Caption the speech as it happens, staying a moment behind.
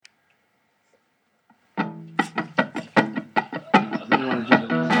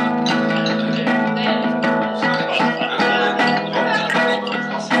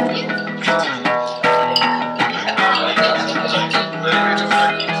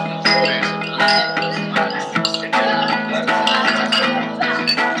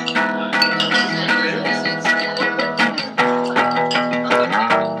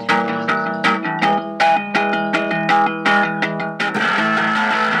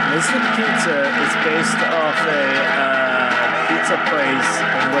Mystic Pizza is based off a pizza place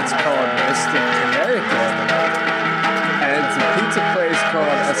in what's called Mystic, Connecticut. And it's a pizza place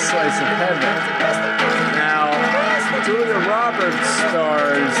called A Slice of Heaven. Now, Julia Roberts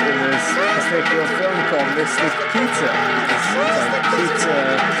stars in this particular film called Mystic Pizza. It's like pizza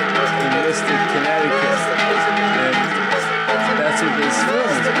in Mystic, Connecticut. And that's what this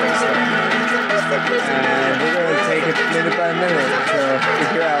film is based on. And we're going to take it minute by minute to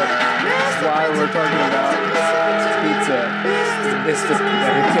figure out why we're talking about pizza in Mystic,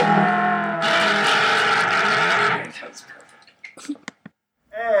 Connecticut. That's perfect.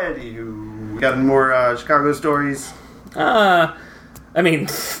 Anywho, got any more Chicago stories? I mean,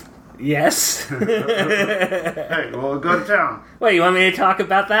 yes. Hey, well, go to town. Wait, you want me to talk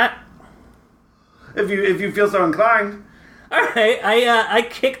about that? If you feel so inclined. All right, I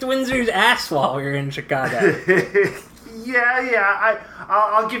kicked Windsor's ass while we were in Chicago. Yeah,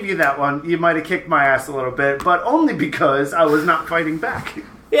 I'll give you that one. You might have kicked my ass a little bit, but only because I was not fighting back.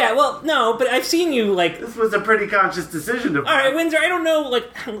 Yeah, well, no, but I've seen you, This was a pretty conscious decision to. All right, Windsor, I don't know,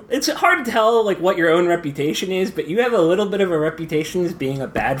 it's hard to tell, what your own reputation is, but you have a little bit of a reputation as being a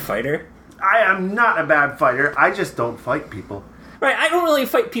bad fighter. I am not a bad fighter. I just don't fight people. Right, I don't really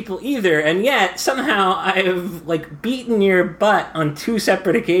fight people either, and yet, somehow, I've, beaten your butt on 2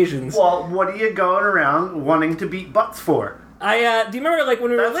 separate occasions. Well, what are you going around wanting to beat butts for? Do you remember,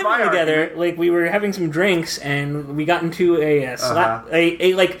 when we were living together, we were having some drinks, and we got into a slap,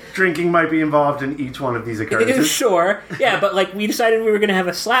 Drinking might be involved in each one of these occurrences. Sure, yeah, but, we decided we were going to have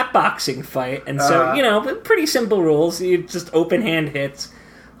a slap boxing fight, and so, pretty simple rules, you just open hand hits.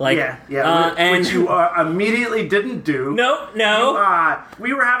 Which you immediately didn't do. No.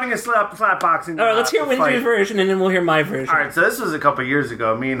 We were having a slap boxing. All right, let's hear Windsor's version, and then we'll hear my version. All right, so this was a couple years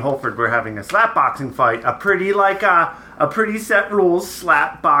ago. Me and Holford were having a slap boxing fight. A pretty set rules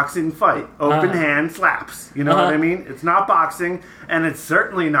slap boxing fight. Open hand slaps. You know what I mean? It's not boxing, and it's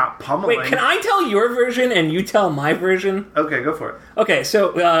certainly not pummeling. Wait, can I tell your version and you tell my version? Okay, go for it. Okay,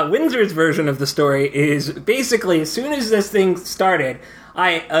 so Windsor's version of the story is basically as soon as this thing started,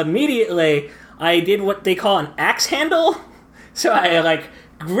 I did what they call an axe handle. So I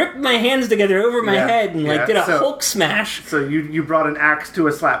gripped my hands together over my head and did a Hulk smash. So you brought an axe to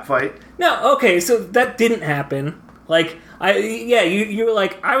a slap fight? No, okay, so that didn't happen. You were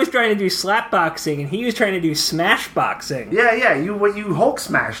I was trying to do slap boxing and he was trying to do smash boxing. Yeah, you Hulk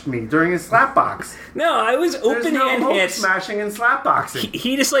smashed me during a slap box. No, I was open hand Hulk hits. Smashing and slap boxing.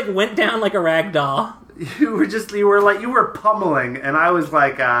 He just went down like a rag doll. You were pummeling, and I was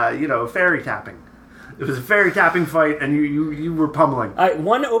fairy tapping. It was a fairy tapping fight, and you were pummeling.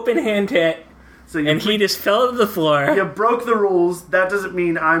 One open hand hit, he just fell to the floor. You broke the rules. That doesn't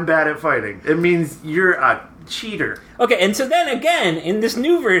mean I'm bad at fighting. It means you're a cheater. Okay, and so then again, in this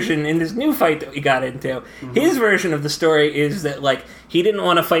new version, in this new fight that we got into, his version of the story is that, he didn't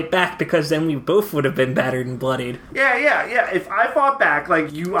want to fight back because then we both would have been battered and bloodied. Yeah. If I fought back,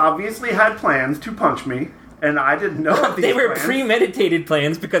 you obviously had plans to punch me, and I didn't know of these They were plans. Premeditated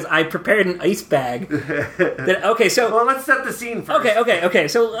plans because I prepared an ice bag. Well, let's set the scene first. Okay,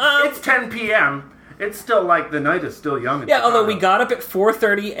 so... it's 10 p.m., It's still the night is still young in Chicago. Although we got up at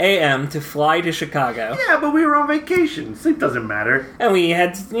 4:30 a.m. to fly to Chicago. Yeah, but we were on vacation. Sleep doesn't matter. And we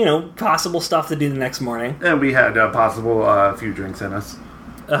had, possible stuff to do the next morning. And we had possible a few drinks in us.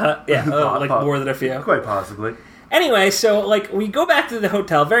 More than a few. Quite possibly. Anyway, so, we go back to the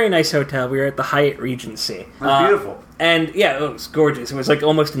hotel. Very nice hotel. We were at the Hyatt Regency. It's beautiful. And, it was gorgeous. It was,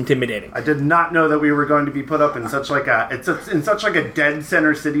 almost intimidating. I did not know that we were going to be put up in such a dead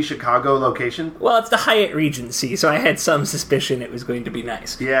center city Chicago location. Well, it's the Hyatt Regency, so I had some suspicion it was going to be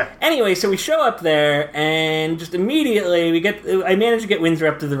nice. Yeah. Anyway, so we show up there, and just immediately I managed to get Windsor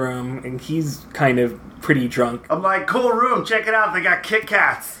up to the room, and he's kind of pretty drunk. I'm like, cool room, check it out, they got Kit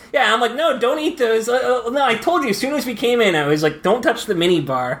Kats. Yeah, I'm like, no, don't eat those. No, I told you as soon as we came in, I was like, don't touch the mini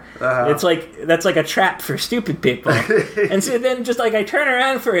bar. It's that's a trap for stupid people. And so then just I turn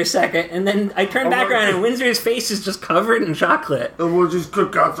around for a second, and then I turn back around, and Windsor's face is just covered in chocolate. And we're just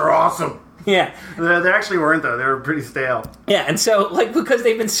Kit Kats are awesome. Yeah. They actually weren't, though. They were pretty stale. Yeah, and so, because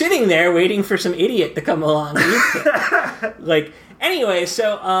they've been sitting there waiting for some idiot to come along. Anyway,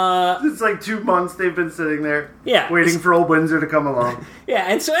 so, it's 2 months they've been sitting there. Yeah. Waiting for old Windsor to come along. Yeah,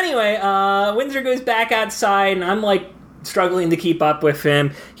 and so anyway, Windsor goes back outside, and I'm, struggling to keep up with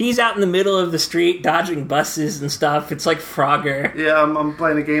him. He's out in the middle of the street dodging buses and stuff. It's like Frogger. Yeah, I'm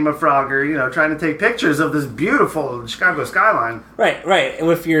playing a game of Frogger, trying to take pictures of this beautiful Chicago skyline. Right,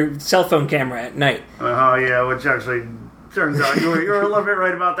 with your cell phone camera at night. Oh, yeah, which actually Turns out you were a little bit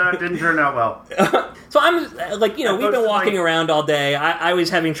right about that. Didn't turn out well. So I'm like, we've been walking around all day. I was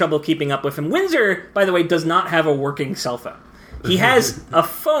having trouble keeping up with him. Windsor, by the way, does not have a working cell phone. He has a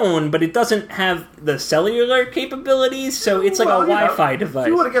phone, but it doesn't have the cellular capabilities, so it's like a Wi-Fi device. If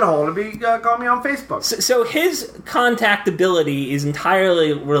you want to get a hold of me, call me on Facebook. So his contactability is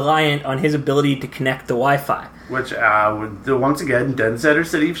entirely reliant on his ability to connect to Wi-Fi. Which, once again, Den Center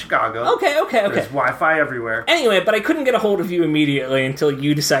City of Chicago. Okay. There's Wi-Fi everywhere. Anyway, but I couldn't get a hold of you immediately until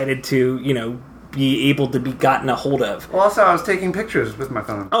you decided to, be able to be gotten a hold of. Well, also, I was taking pictures with my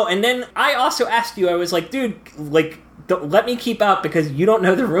phone. Oh, and then I also asked you, I was like, dude, let me keep out because you don't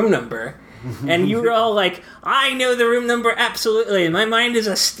know the room number. And you were all like, I know the room number absolutely. My mind is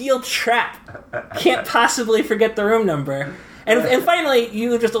a steel trap. Can't possibly forget the room number. And finally,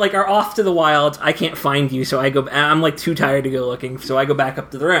 you just are off to the wilds. I can't find you, so I go. I'm too tired to go looking, so I go back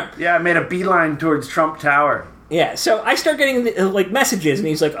up to the room. Yeah, I made a beeline towards Trump Tower. Yeah, so I start getting messages, and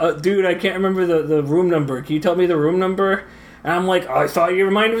he's like, dude, I can't remember the room number. Can you tell me the room number? And I'm like, I thought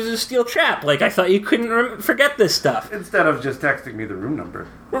your mind was a steel trap. I thought you couldn't forget this stuff. Instead of just texting me the room number.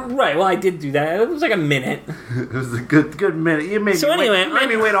 Right, well, I did do that. It was like a minute. It was a good minute. You made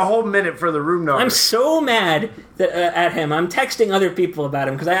me wait a whole minute for the room number. I'm so mad at him. I'm texting other people about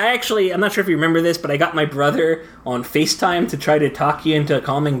him, because I'm not sure if you remember this, but I got my brother on FaceTime to try to talk you into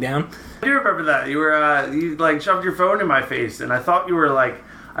calming down. I do remember that. You were, you shoved your phone in my face, and I thought you were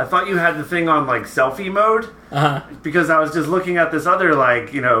I thought you had the thing on selfie mode, because I was just looking at this other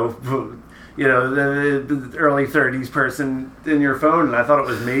the early 30s person in your phone, and I thought it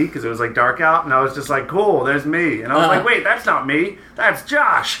was me because it was dark out, and I was just like, cool, there's me, and I was like, wait, that's not me, that's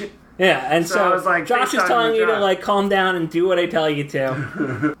Josh. Yeah, and so I was like, Josh is telling you to calm down and do what I tell you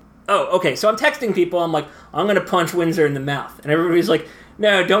to. Oh, okay. So I'm texting people. I'm like, I'm gonna punch Windsor in the mouth, and everybody's like,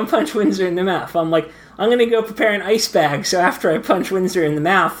 no, don't punch Windsor in the mouth. I'm like, I'm going to go prepare an ice bag, so after I punch Windsor in the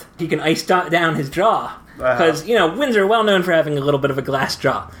mouth, he can ice down his jaw. Because, Windsor, well known for having a little bit of a glass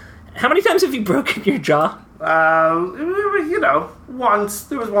jaw. How many times have you broken your jaw? Once.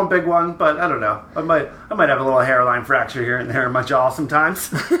 There was one big one, but I don't know. I might have a little hairline fracture here and there in my jaw sometimes.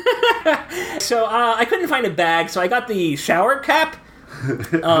 So, I couldn't find a bag, so I got the shower cap.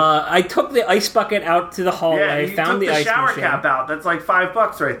 I took the ice bucket out to the hallway. Found the ice shower machine. cap out. That's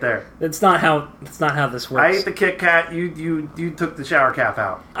 $5 right there. That's not how this works. I ate the Kit Kat. You took the shower cap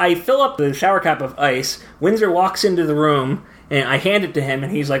out. I fill up the shower cap of ice. Windsor walks into the room, and I hand it to him,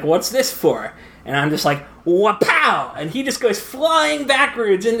 and he's like, "What's this for?" And I'm just like, "Wapow!" And he just goes flying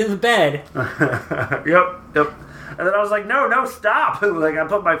backwards into the bed. Yep. And then I was like, no, stop. I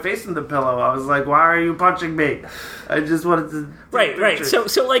put my face in the pillow. I was like, why are you punching me? I just wanted to... Right. So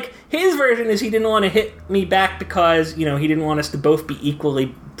his version is he didn't want to hit me back because, he didn't want us to both be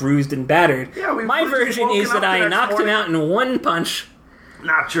equally bruised and battered. Yeah, my version is that I knocked him out in one punch.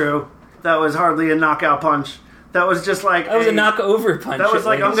 Not true. That was hardly a knockout punch. That was just that was a knockover punch. That was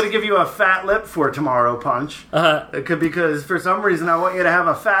I'm going to give you a fat lip for tomorrow punch. Because for some reason I want you to have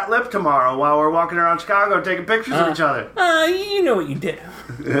a fat lip tomorrow while we're walking around Chicago taking pictures of each other. You know what you did.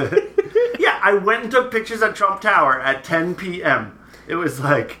 Yeah, I went and took pictures at Trump Tower at 10 p.m. It was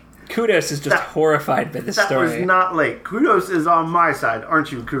Kudos is just horrified by this story. That was not late. Kudos is on my side,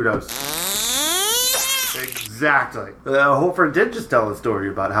 aren't you, Kudos? Exactly. Holford did just tell a story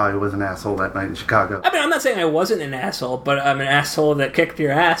about how he was an asshole that night in Chicago. I mean, I'm not saying I wasn't an asshole, but I'm an asshole that kicked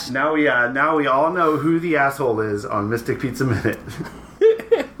your ass. Now we all know who the asshole is on Mystic Pizza Minute.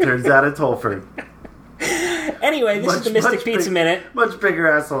 Turns out it's Holford. Anyway, this is the Mystic Pizza Minute. Much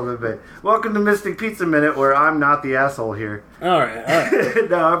bigger asshole than me. Welcome to Mystic Pizza Minute, where I'm not the asshole here. All right.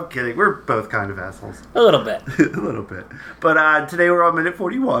 No, I'm kidding. We're both kind of assholes. A little bit. A little bit. But today we're on minute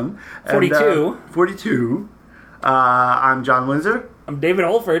 41. 42. 42. I'm John Windsor. I'm David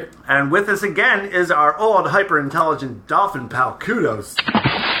Holford. And with us again is our old hyper-intelligent dolphin pal, Kudos.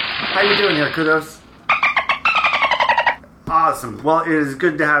 How you doing here, Kudos? Awesome. Well, it is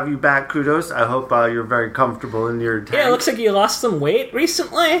good to have you back, Kudos. I hope you're very comfortable in your tank. Yeah, it looks like you lost some weight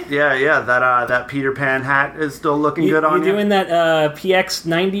recently. Yeah. That Peter Pan hat is still looking good on you. You doing that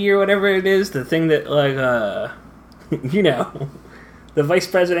PX90 or whatever it is? The thing that, the vice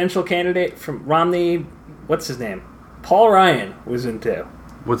presidential candidate from Romney, what's his name? Paul Ryan was into.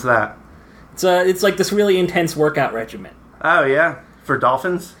 What's that? It's like this really intense workout regimen. Oh, yeah? For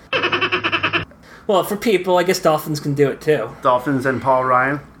dolphins? Well, for people, I guess dolphins can do it too. Dolphins and Paul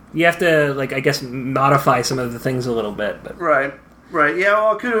Ryan? You have to, I guess, modify some of the things a little bit. But. Right. Yeah,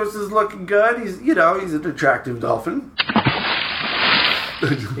 well, Kudos is looking good. He's an attractive dolphin.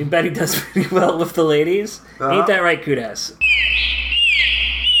 You bet he does pretty well with the ladies. Ain't that right, Kudos?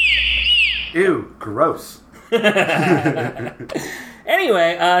 Ew, gross.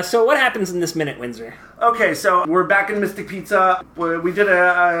 Anyway, so what happens in this minute, Windsor? Okay, so we're back in Mystic Pizza. We did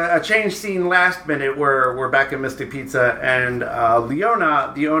a change scene last minute where we're back in Mystic Pizza, and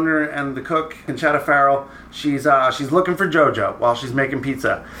Leona, the owner and the cook, Conchetta Farrell, she's looking for JoJo while she's making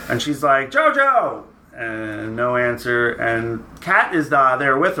pizza, and she's like, JoJo! And no answer. And Kat is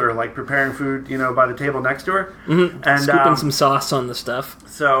there with her, like preparing food, by the table next to her. Mm-hmm. And scooping some sauce on the stuff.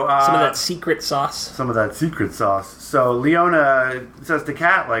 So some of that secret sauce. So Leona says to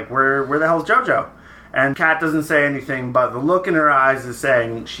Kat, like, where the hell's JoJo? And Kat doesn't say anything, but the look in her eyes is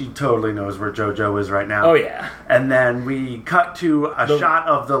saying she totally knows where JoJo is right now. Oh, yeah. And then we cut to a shot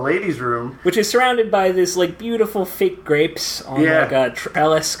of the ladies' room. Which is surrounded by this, like, beautiful fake grapes on, like, a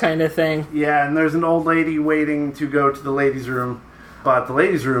trellis kind of thing. Yeah, and there's an old lady waiting to go to the ladies' room. But the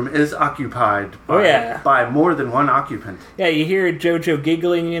ladies' room is occupied by more than one occupant. Yeah, you hear JoJo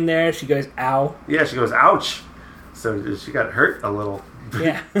giggling in there. She goes, ow. Yeah, she goes, ouch. So she got hurt a little.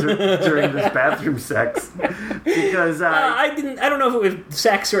 Yeah. During this bathroom sex, because I don't know if it was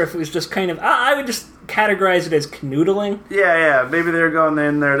sex or if it was just kind of. I would just categorize it as canoodling. Yeah. Maybe they were going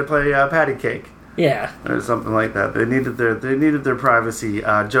in there to play patty cake. Yeah, or something like that. They needed their privacy.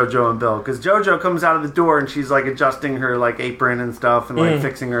 JoJo and Bill, because JoJo comes out of the door and she's like adjusting her like apron and stuff and like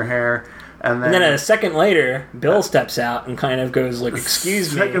fixing her hair. And then a second later, Bill steps out and kind of goes like,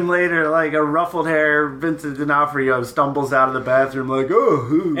 "Excuse me." A second later, like a ruffled hair Vincent D'Onofrio stumbles out of the bathroom like,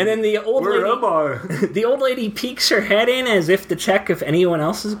 "Oh!" And then the old lady, am I? The old lady peeks her head in as if to check if anyone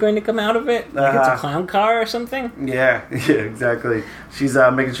else is going to come out of it, like it's a clown car or something. Yeah, exactly. She's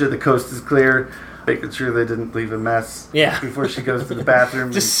making sure the coast is clear, making sure they didn't leave a mess. Yeah. Before she goes to the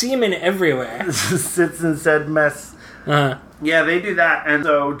bathroom, just semen everywhere. Just sits in said mess. Yeah, they do that, and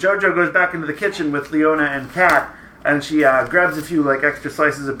so JoJo goes back into the kitchen with Leona and Kat, and she grabs a few like extra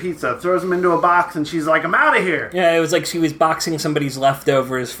slices of pizza, throws them into a box, and she's like, "I'm out of here." Yeah, it was like she was boxing somebody's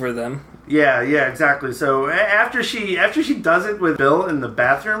leftovers for them. Yeah, exactly. So after she does it with Bill in the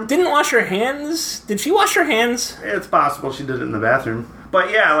bathroom, didn't wash her hands. Did she wash her hands? It's possible she did it in the bathroom,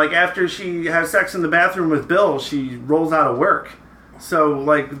 but yeah, like after she has sex in the bathroom with Bill, she rolls out of work. So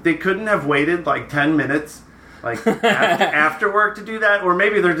like they couldn't have waited like 10 minutes. Like after work to do that, or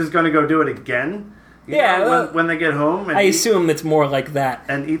maybe they're just going to go do it again. You know, when they get home. And I assume it's more like that.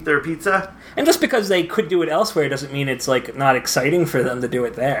 And eat their pizza. And just because they could do it elsewhere doesn't mean it's like not exciting for them to do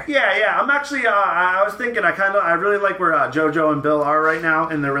it there. Yeah. I'm actually. I was thinking. I really like where JoJo and Bill are right now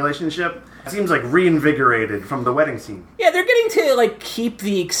in their relationship. It seems like reinvigorated from the wedding scene. Yeah, they're getting to like keep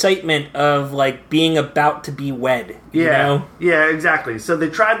the excitement of like being about to be wed. You know? Yeah, exactly. So they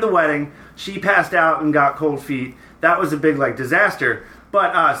tried the wedding. She passed out and got cold feet. That was a big like disaster.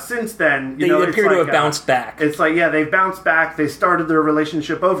 But since then, they appear to have bounced back. It's like, they've bounced back. They started their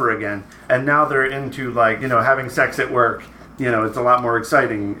relationship over again, and now they're into like having sex at work. It's a lot more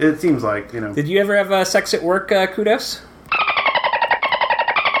exciting. It seems like Did you ever have sex at work? Kudos.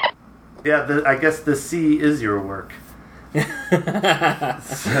 Yeah, I guess the C is your work.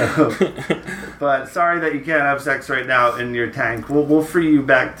 But sorry that you can't have sex right now in your tank. We'll free you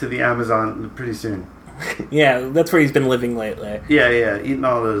back to the Amazon pretty soon. Yeah, that's where he's been living lately. Yeah, eating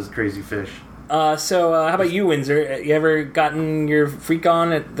all those crazy fish. So how about you, Windsor? You ever gotten your freak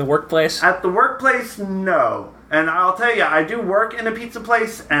on at the workplace? At the workplace, no. And I'll tell you, I do work in a pizza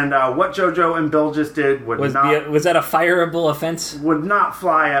place, and what JoJo and Bill just did was that a fireable offense? Would not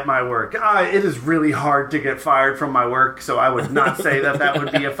fly at my work. It is really hard to get fired from my work, so I would not say that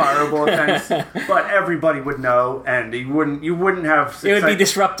would be a fireable offense. But everybody would know, and you wouldn't have. It would be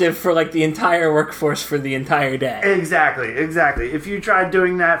disruptive for like the entire workforce for the entire day. Exactly. If you tried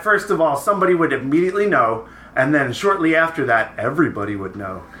doing that, first of all, somebody would immediately know, and then shortly after that, everybody would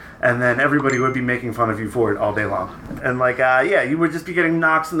know. And then everybody would be making fun of you for it all day long. And like, you would just be getting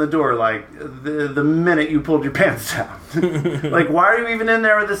knocks on the door like the minute you pulled your pants down. Like, why are you even in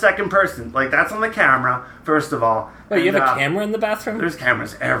there with a second person? Like, that's on the camera, first of all. Wait, you have a camera in the bathroom? There's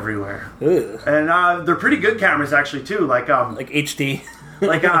cameras everywhere. Ugh. And they're pretty good cameras, actually, too. Like HD.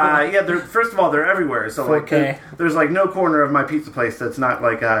 Like, first of all, they're everywhere. So, 4K. Like, there's, like, no corner of my pizza place that's not,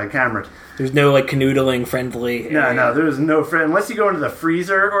 like, cameraed. There's no, like, canoodling friendly area. No, there's no unless you go into the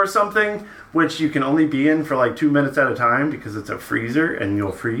freezer or something, which you can only be in for, like, 2 minutes at a time because it's a freezer and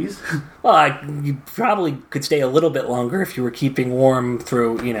you'll freeze. Well, you probably could stay a little bit longer if you were keeping warm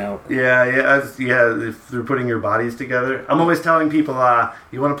through, Yeah, if they're putting your bodies together. I'm always telling people,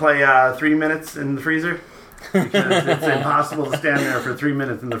 you want to play 3 minutes in the freezer? Because it's impossible to stand there for 3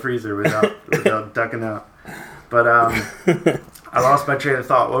 minutes in the freezer without ducking out. But I lost my train of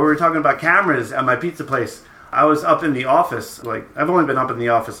thought. Well, we were talking about cameras at my pizza place. I was up in the office. Like, I've only been up in the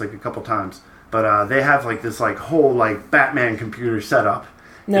office like a couple times. But they have like this like whole like Batman computer set up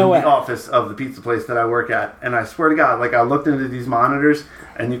No in way. the office of the pizza place that I work at. And I swear to God, like I looked into these monitors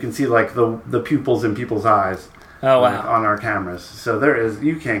and you can see like the pupils in people's eyes. Oh, Like, wow. on our cameras. So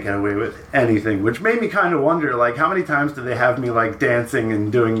you can't get away with anything, which made me kind of wonder, like, how many times do they have me, like, dancing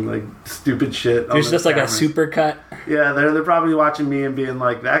and doing, like, stupid shit on There's those just like cameras? a super cut. Yeah, they're probably watching me and being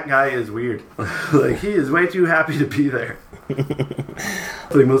like, that guy is weird. Like, he is way too happy to be there.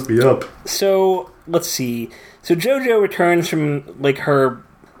 They must be up. So, let's see. So JoJo returns from, like, her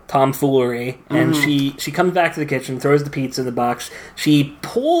tomfoolery, and she comes back to the kitchen, throws the pizza in the box. She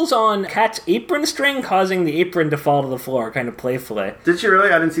pulls on Kat's apron string, causing the apron to fall to the floor, kind of playfully. Did she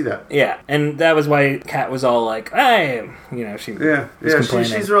really? I didn't see that. Yeah, and that was why Kat was all like, hey, she Yeah, was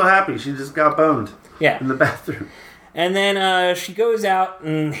complaining. she's real happy. She just got boned Yeah. in the bathroom. And then she goes out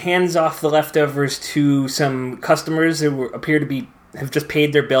and hands off the leftovers to some customers who appear to have just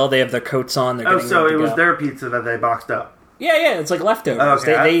paid their bill. They have their coats on. They're Oh, getting so ready it to was go. their pizza that they boxed up. Yeah, it's like leftovers.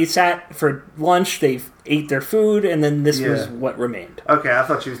 Okay. They sat for lunch, they ate their food, and then this was Yeah. what remained. Okay, I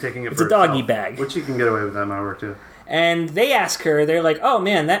thought she was taking it It's for a doggy herself, bag. Which you can get away with that in my work, too. And they ask her, they're like, oh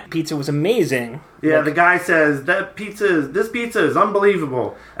man, that pizza was amazing. Yeah, Like, the guy says this pizza is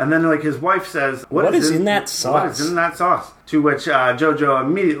unbelievable, and then like his wife says, What is in that sauce?" What is in that sauce?" To which JoJo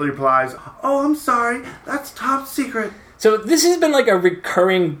immediately replies, "Oh, I'm sorry, that's top secret." So this has been like a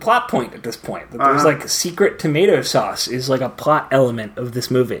recurring plot point at this point. That there's like secret tomato sauce is like a plot element of this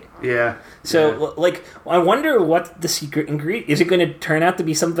movie. Yeah. So, like, I wonder what the secret ingredient is. It going to turn out to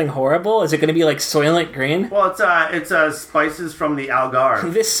be something horrible? Is it going to be like Soylent Green? Well, it's spices from the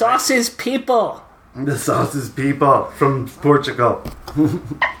Algarve. This sauce is people. The sauce is people from Portugal.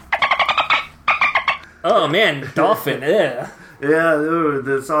 Oh man, dolphin. Ugh. Yeah, ooh,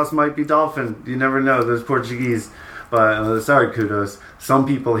 the sauce might be dolphin. You never know. There's Portuguese. But sorry, kudos. Some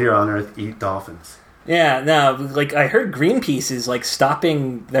people here on Earth eat dolphins. Yeah, no, like I heard Greenpeace is like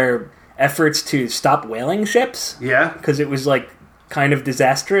stopping their efforts to stop whaling ships Yeah? because it was like kind of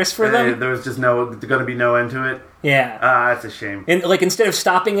disastrous for them. There was just going to be no end to it. Yeah. That's a shame. And like instead of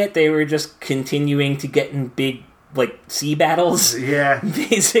stopping it, they were just continuing to get in big like sea battles, Yeah.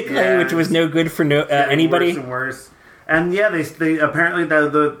 basically, Yeah, which was no good for Getting anybody. worse and worse. And yeah, they apparently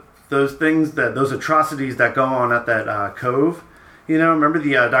those atrocities that go on at that cove. You know, remember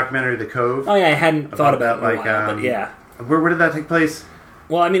the documentary The Cove? Oh yeah, I hadn't thought about it in a like, while, but yeah. Where did that take place?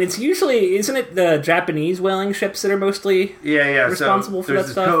 Well, I mean, it's usually isn't it the Japanese whaling ships that are mostly Yeah. responsible so for there's that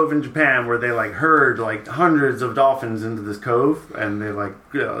this stuff? cove in Japan where they like herd like hundreds of dolphins into this cove, and they like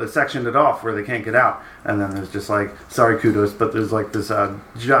sectioned it off where they can't get out. And then there's just like, sorry, kudos, but there's like this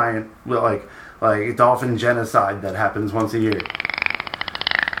giant like dolphin genocide that happens once a year.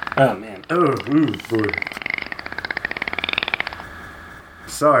 Oh man. Oh, ooh, boy.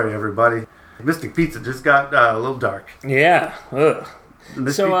 Sorry, everybody. Mystic Pizza just got a little dark. Yeah. Ugh.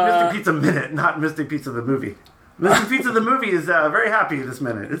 Mystic Pizza Minute, not Mystic Pizza the movie. Mystic Pizza the movie is very happy this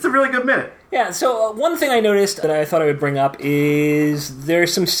minute. It's a really good minute. Yeah, so one thing I noticed that I thought I would bring up is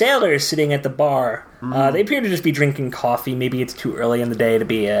there's some sailors sitting at the bar. They appear to just be drinking coffee. Maybe it's too early in the day to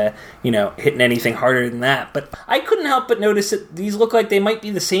be, hitting anything harder than that. But I couldn't help but notice that these look like they might be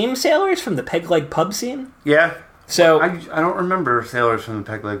the same sailors from the Peg Leg pub scene. Yeah. So I don't remember sailors from the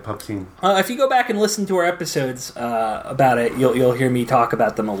Peg Leg pub scene. if you go back and listen to our episodes about it, you'll hear me talk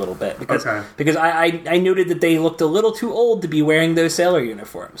about them a little bit because I noted that they looked a little too old to be wearing those sailor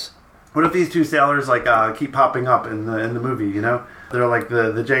uniforms. What if these two sailors keep popping up in the movie? You know, they're like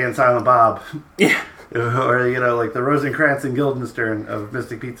the Jay and Silent Bob. Yeah. Or, like the Rosencrantz and Guildenstern of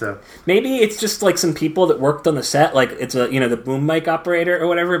Mystic Pizza. Maybe it's just like some people that worked on the set, like it's the boom mic operator or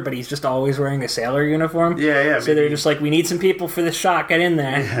whatever, but he's just always wearing a sailor uniform. Yeah. So they're just like, we need some people for this shot, get in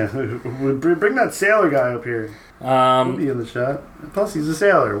there. Yeah. Bring that sailor guy up here. He'll be in the shot. Plus, he's a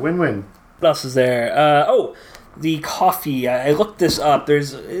sailor. Win-win. What else is there? The coffee. I looked this up.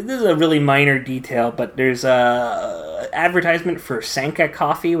 This is a really minor detail, but there's a advertisement for Sanka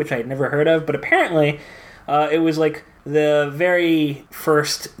coffee, which I had never heard of, but apparently it was like the very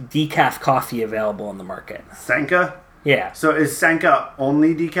first decaf coffee available on the market. Sanka? Yeah. So is Sanka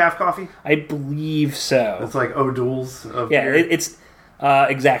only decaf coffee? I believe so. It's like O'Doul's of Yeah, beer. it's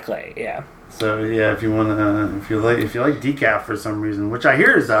exactly, yeah. So yeah, if you like decaf for some reason, which I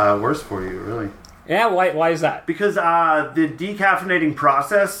hear is worse for you, really. Yeah, why is that? Because the decaffeinating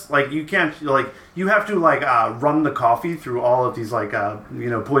process, you can't, you have to run the coffee through all of these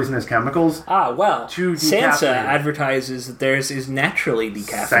poisonous chemicals. Well, To Sansa decaffeinate. advertises that theirs is naturally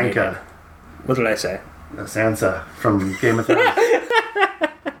decaffeinated. Sanka. What did I say? Sansa from Game of Thrones.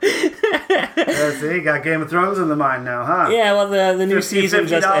 See, got Game of Thrones in the mind now, huh? Yeah, well, the new season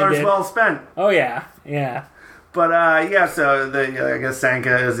just ended. well spent. Oh, yeah. Yeah. But, so I guess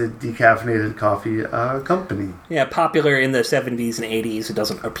Sanka is a decaffeinated coffee company. Yeah, popular in the 70s and 80s. It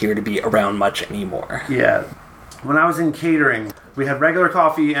doesn't appear to be around much anymore. Yeah. When I was in catering, we had regular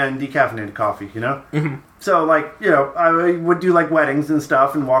coffee and decaffeinated coffee, you know? Mm-hmm. So, like, you know, I would do, like, weddings and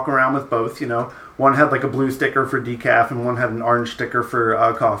stuff and walk around with both, you know? One had, like, a blue sticker for decaf and one had an orange sticker for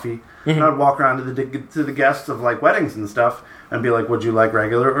coffee. Mm-hmm. And I'd walk around to the guests of, like, weddings and stuff and be like, would you like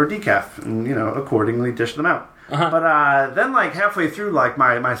regular or decaf? And, you know, accordingly dish them out. Uh-huh. But then, like, halfway through, like,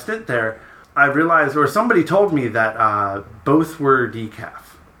 my stint there, I realized, or somebody told me that both were decaf.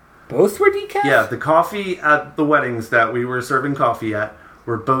 Both were decaf? Yeah, the coffee at the weddings that we were serving coffee at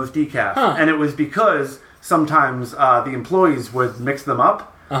were both decaf. Huh. And it was because sometimes the employees would mix them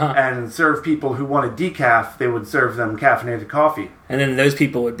up and serve people who wanted decaf, they would serve them caffeinated coffee. And then those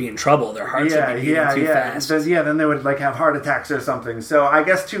people would be in trouble. Their hearts would be beating too fast. Then they would, like, have heart attacks or something. So I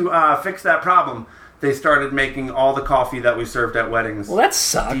guess to fix that problem, they started making all the coffee that we served at weddings. Well, that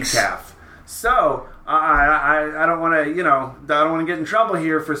sucks. Decaf. So I don't want to, I don't want to get in trouble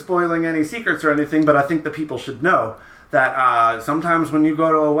here for spoiling any secrets or anything, but I think the people should know that sometimes when you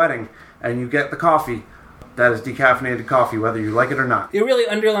go to a wedding and you get the coffee, that is decaffeinated coffee, whether you like it or not. It really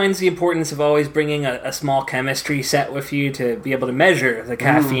underlines the importance of always bringing a small chemistry set with you to be able to measure the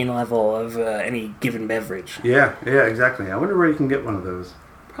caffeine level of any given beverage. Yeah, exactly. I wonder where you can get one of those.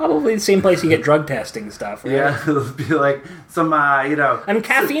 Probably the same place you get drug testing stuff, right? Yeah, it'll be like some, I mean,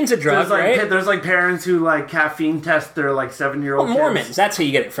 caffeine's a drug, right? There's, like, parents who, like, caffeine test their, like, 7-year-old kids. Mormons. That's how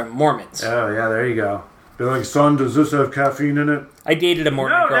you get it from, Mormons. Oh, yeah, there you go. Be like, son, does this have caffeine in it? I dated a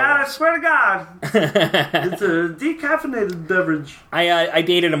Mormon girl. No, Dad, I swear to God. It's a decaffeinated beverage. I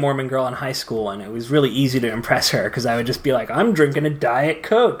dated a Mormon girl in high school, and it was really easy to impress her, because I would just be like, I'm drinking a Diet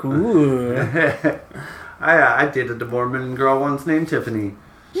Coke. Ooh. I dated a Mormon girl once named Tiffany.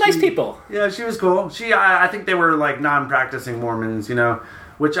 Nice people. Yeah, she was cool. I think they were, like, non-practicing Mormons,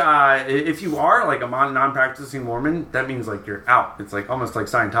 which, if you are, like, a non-practicing Mormon, that means, like, you're out. It's, like, almost like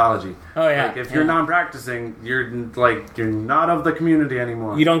Scientology. Oh, yeah. Like, if you're non-practicing, you're not of the community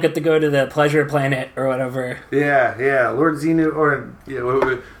anymore. You don't get to go to the Pleasure Planet or whatever. Yeah. Lord Xenu, or,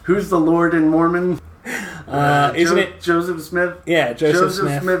 who's the Lord in Mormon? Isn't it Joseph Smith? Yeah, Joseph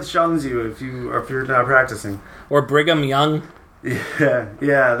Smith. Smith shuns you if you're not practicing. Or Brigham Young.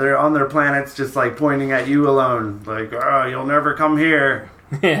 Yeah, they're on their planets just, like, pointing at you alone. Like, oh, you'll never come here.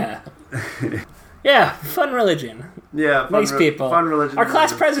 Yeah. Yeah, fun religion. Yeah, nice people. Fun religion. Our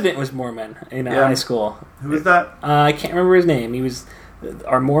class president was Mormon in high school. Who was that? I can't remember his name. He was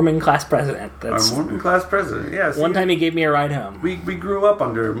our Mormon class president. Our Mormon class president, yeah. One time he gave me a ride home. We grew up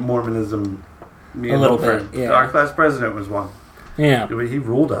under Mormonism. Me a little bit, yeah. Our class president was one. Yeah. He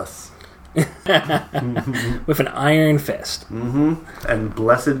ruled us. With an iron fist. Mm-hmm. And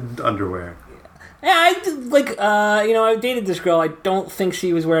blessed underwear. Yeah, I dated this girl. I don't think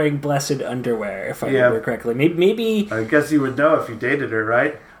she was wearing blessed underwear, if I remember correctly. Maybe. I guess you would know if you dated her,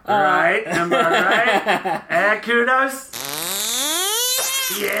 right? Right? Am I right? Kudos?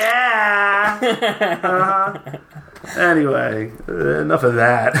 Yeah! Anyway, enough of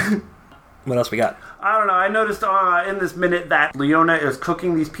that. What else we got? I don't know. I noticed in this minute that Leona is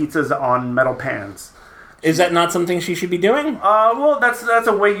cooking these pizzas on metal pans. Is that not something she should be doing? Well, that's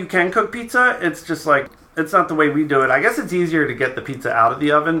a way you can cook pizza. It's just like, it's not the way we do it. I guess it's easier to get the pizza out of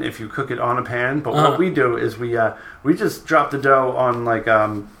the oven if you cook it on a pan. But what we do is we just drop the dough on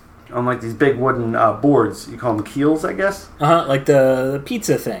these big wooden boards. You call them keels, I guess. Like the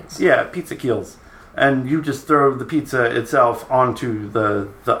pizza things. Yeah, pizza keels. And you just throw the pizza itself onto the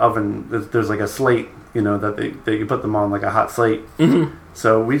oven. There's like a slate, that you put them on, like a hot slate. Mm-hmm.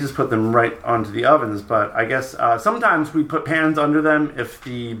 So we just put them right onto the ovens. But I guess sometimes we put pans under them if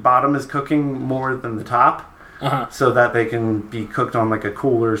the bottom is cooking more than the top, so that they can be cooked on like a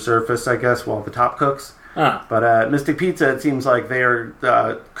cooler surface, I guess, while the top cooks. But at Mystic Pizza, it seems like they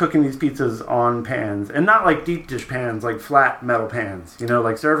are cooking these pizzas on pans. And not like deep dish pans, like flat metal pans,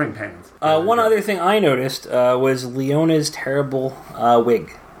 like serving pans. One other thing I noticed was Leona's terrible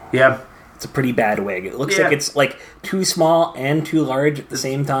wig. Yeah. It's a pretty bad wig. It looks like it's like too small and too large at the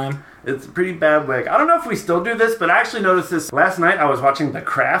same time. It's a pretty bad wig. I don't know if we still do this, but I actually noticed this last night. I was watching The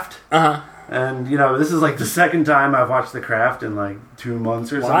Craft. And, this is like the second time I've watched The Craft in like 2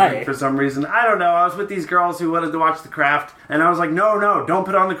 months or something for some reason. I don't know. I was with these girls who wanted to watch The Craft, and I was like, no, don't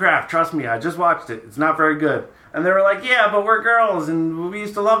put on The Craft. Trust me, I just watched it. It's not very good. And they were like, yeah, but we're girls, and we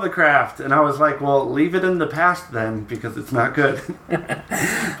used to love The Craft. And I was like, well, leave it in the past then, because it's not good.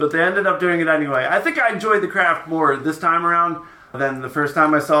 But they ended up doing it anyway. I think I enjoyed The Craft more this time around. than the first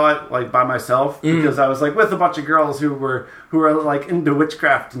time I saw it, like by myself, because I was like with a bunch of girls who were like into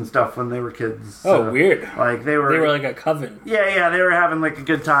witchcraft and stuff when they were kids. Oh, weird. Like they were like a coven. Yeah, they were having like a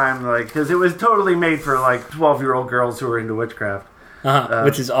good time, like because it was totally made for like 12-year-old girls who were into witchcraft.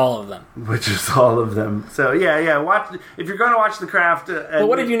 Which is all of them. Which is all of them. So yeah. Watch if you're going to watch The Craft. But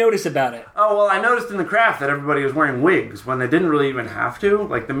what did you notice about it? Oh well, I noticed in The Craft that everybody was wearing wigs when they didn't really even have to.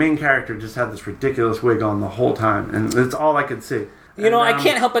 Like the main character just had this ridiculous wig on the whole time, and that's all I could see. I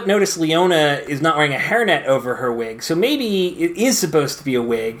can't help but notice Leona is not wearing a hairnet over her wig, so maybe it is supposed to be a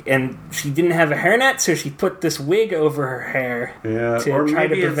wig, and she didn't have a hairnet, so she put this wig over her hair to try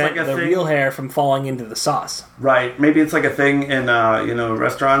to prevent the real hair from falling into the sauce. Right. Maybe it's like a thing in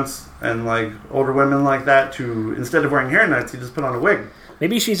restaurants and like older women like that to, instead of wearing hairnets, you just put on a wig.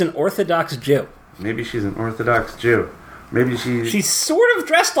 Maybe she's an Orthodox Jew. Maybe she's an Orthodox Jew. Maybe she's sort of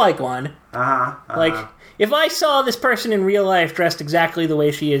dressed like one. Like, if I saw this person in real life dressed exactly the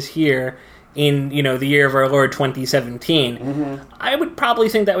way she is here in, the year of our Lord 2017, I would probably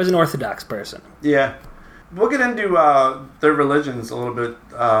think that was an Orthodox person. Yeah. We'll get into their religions a little bit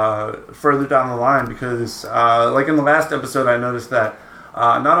further down the line because, like in the last episode, I noticed that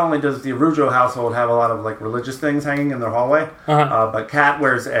not only does the Arujo household have a lot of like religious things hanging in their hallway, but Kat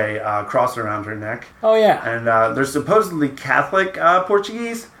wears a cross around her neck. Oh, yeah. And they're supposedly Catholic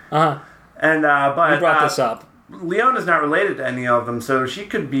Portuguese. And but you brought this up. Leona's not related to any of them, so she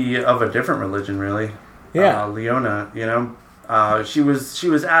could be of a different religion, really. Yeah, Leona, she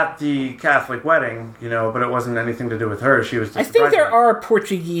was at the Catholic wedding, but it wasn't anything to do with her. She was just I think there are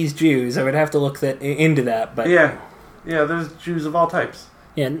Portuguese Jews. I would have to look into that, but yeah, there's Jews of all types.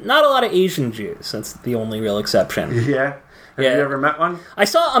 Yeah, not a lot of Asian Jews. That's the only real exception. Yeah. Have you ever met one? I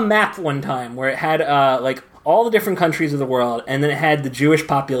saw a map one time where it had like all the different countries of the world, and then it had the Jewish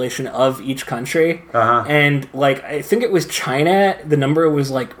population of each country. And like I think it was China. The number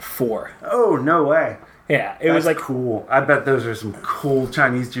was like 4. Oh, no way. Yeah, it was like cool. I bet those are some cool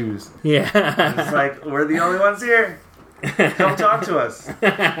Chinese Jews. Yeah, it's like we're the only ones here. Come talk to us.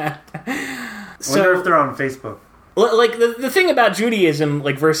 Wonder if they're on Facebook. Like the thing about Judaism,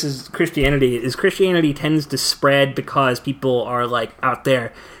 like versus Christianity, is Christianity tends to spread because people are like out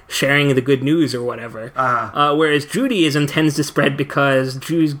there sharing the good news or whatever. Whereas Judaism tends to spread because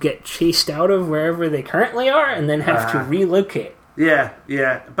Jews get chased out of wherever they currently are and then have to relocate. Yeah.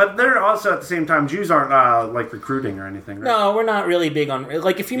 But they're also, at the same time, Jews aren't, like, recruiting or anything, right? No, we're not really big on...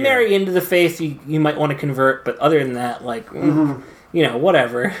 Like, if you marry into the faith, you might want to convert, but other than that, like...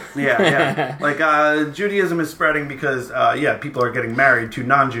 whatever. Yeah. Like, Judaism is spreading because, people are getting married to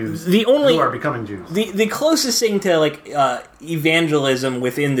non-Jews who are becoming Jews. The closest thing to, like, evangelism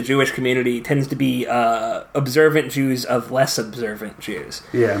within the Jewish community tends to be observant Jews of less observant Jews.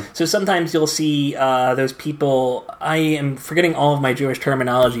 Yeah. So sometimes you'll see those people... I am forgetting all of my Jewish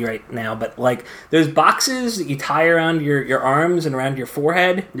terminology right now, but, like, those boxes that you tie around your arms and around your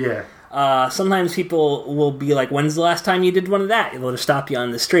forehead... Yeah. Sometimes people will be like, when's the last time you did one of that? They'll just stop you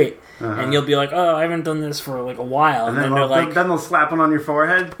on the street. And you'll be like, oh, I haven't done this for like a while. And then they'll slap one on your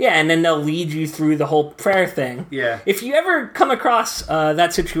forehead? Yeah, and then they'll lead you through the whole prayer thing. Yeah. If you ever come across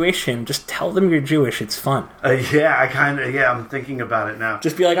that situation, just tell them you're Jewish. It's fun. I'm thinking about it now.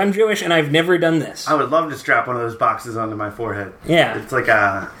 Just be like, I'm Jewish and I've never done this. I would love to strap one of those boxes onto my forehead. Yeah. It's like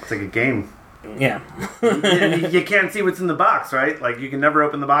a game. Yeah. You can't see what's in the box, right? Like, you can never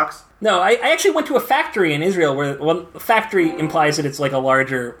open the box? No, I actually went to a factory in Israel where, factory implies that it's like a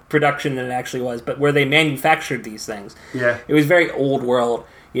larger production than it actually was, but where they manufactured these things. Yeah. It was very old world.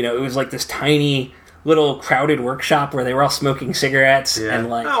 It was like this tiny little crowded workshop where they were all smoking cigarettes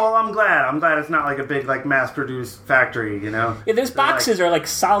and like... Oh, well, I'm glad it's not like a big, like, mass-produced factory, Yeah, those boxes are like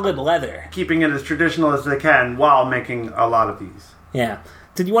solid leather. Keeping it as traditional as they can while making a lot of these. Yeah.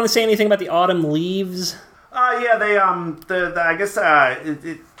 Did you want to say anything about the autumn leaves? They I guess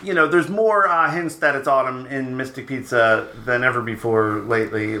there's more hints that it's autumn in Mystic Pizza than ever before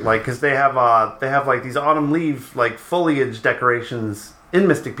lately. Like, because they have like these autumn leaf like foliage decorations in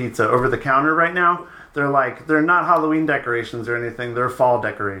Mystic Pizza over the counter right now. They're not Halloween decorations or anything. They're fall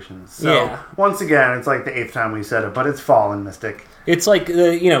decorations. So once again, it's like the 8th time we said it, but it's fall in Mystic. It's like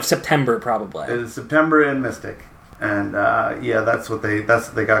September probably. It's September in Mystic. And, that's what they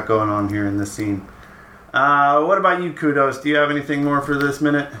got going on here in this scene. What about you, Kudos? Do you have anything more for this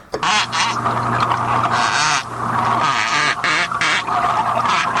minute?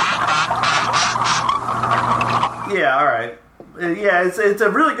 Yeah, alright. Yeah, it's a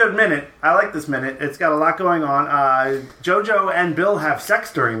really good minute. I like this minute. It's got a lot going on. JoJo and Bill have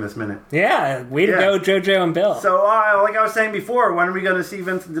sex during this minute. Yeah, way to go, JoJo and Bill. So, like I was saying before, when are we going to see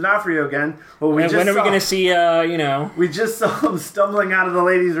Vincent D'Onofrio again? Well, when are we going to see, We just saw him stumbling out of the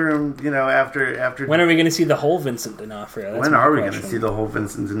ladies' room, after... When are we going to see the whole Vincent D'Onofrio? When are we going to see the whole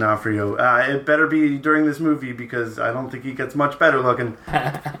Vincent D'Onofrio? It better be during this movie, because I don't think he gets much better looking.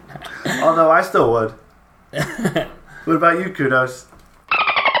 Although I still would. What about you, Kudos?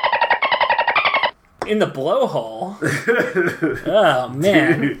 In the blowhole? Oh,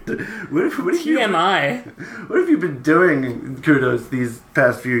 man. Dude, what have TMI. What have you been doing, Kudos, these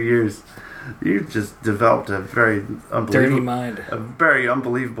past few years? You've just developed a very unbelievable... Dirty mind. A very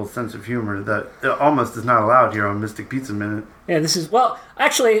unbelievable sense of humor that almost is not allowed here on Mystic Pizza Minute. Yeah, this is... Well,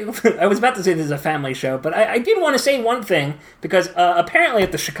 actually, I was about to say this is a family show, but I did want to say one thing, because apparently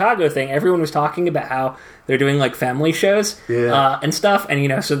at the Chicago thing, everyone was talking about how they're doing, like, family shows and stuff,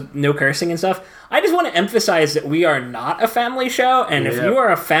 and, so no cursing and stuff. I just want to emphasize that we are not a family show, and if you are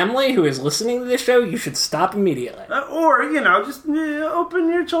a family who is listening to this show, you should stop immediately. Or, just open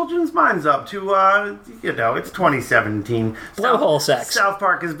your children's minds up to, it's 2017. Blowhole sex. South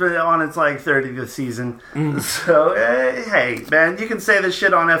Park has been on its, 30th season. So, hey, man, you can say this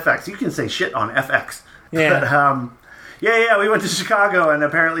shit on FX. You can say shit on FX. Yeah. But, we went to Chicago, and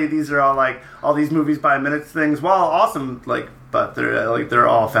apparently these are all these movies by minutes things. Well, awesome, but they're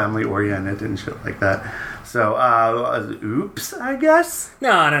all family oriented and shit like that. So, oops, I guess.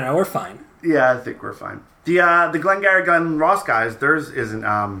 No, we're fine. Yeah, I think we're fine. The Glengarry Glen Ross guys, theirs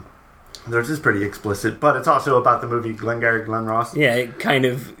is pretty explicit, but it's also about the movie Glengarry Glen Ross. Yeah, it kind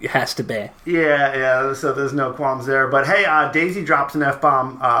of has to be. Yeah. So there's no qualms there. But hey, Daisy drops an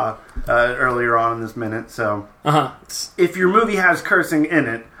F-bomb earlier on in this minute. So if your movie has cursing in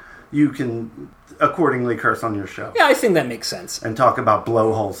it, you can accordingly curse on your show. Yeah, I think that makes sense. And talk about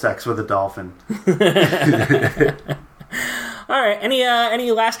blowhole sex with a dolphin. All right,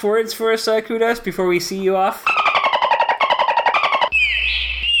 any last words for us, Kudos, before we see you off?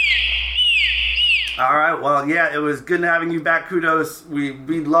 All right, well, yeah, it was good having you back, Kudos. We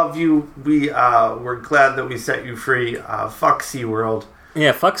love you. We're glad that we set you free. Fuck SeaWorld.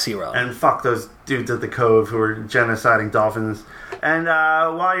 Yeah, fuck SeaWorld. And fuck those dudes at the Cove who are genociding dolphins. And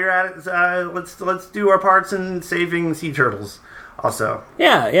while you're at it, let's do our parts in saving sea turtles also.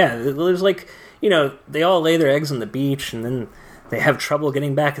 Yeah, there's they all lay their eggs on the beach, and then they have trouble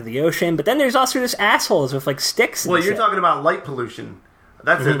getting back to the ocean. But then there's also just assholes with, sticks and Well, you're shit. talking about light pollution.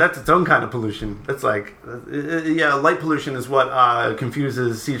 That's that's its own kind of pollution. That's light pollution is what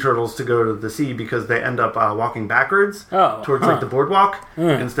confuses sea turtles to go to the sea because they end up walking backwards towards the boardwalk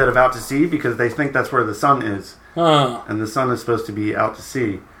instead of out to sea because they think that's where the sun is. And the sun is supposed to be out to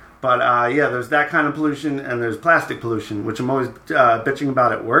sea. But there's that kind of pollution and there's plastic pollution, which I'm always bitching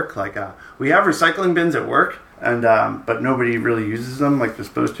about at work. We have recycling bins at work, and but nobody really uses them like they're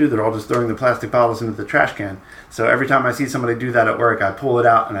supposed to. They're all just throwing the plastic bottles into the trash can. So every time I see somebody do that at work, I pull it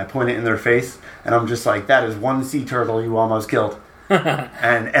out and I point it in their face, and I'm just like, that is one sea turtle you almost killed.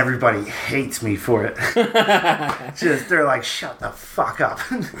 And everybody hates me for it. They're like, shut the fuck up.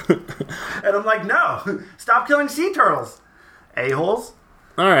 And I'm like, no, stop killing sea turtles, a-holes.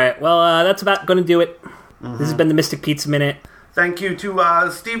 All right, well, that's about going to do it. This has been the Mystic Pizza Minute. Thank you to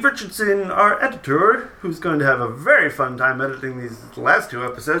Steve Richardson, our editor, who's going to have a very fun time editing these last two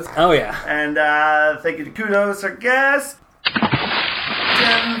episodes. Oh, yeah. And thank you to Kudos, our guest.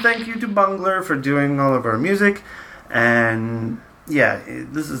 And thank you to Bungler for doing all of our music. And yeah,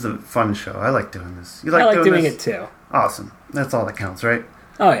 this is a fun show. I like doing this. You like doing this? it too. Awesome. That's all that counts, right?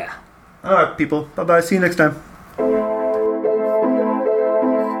 Oh, yeah. All right, people. Bye-bye. See you next time.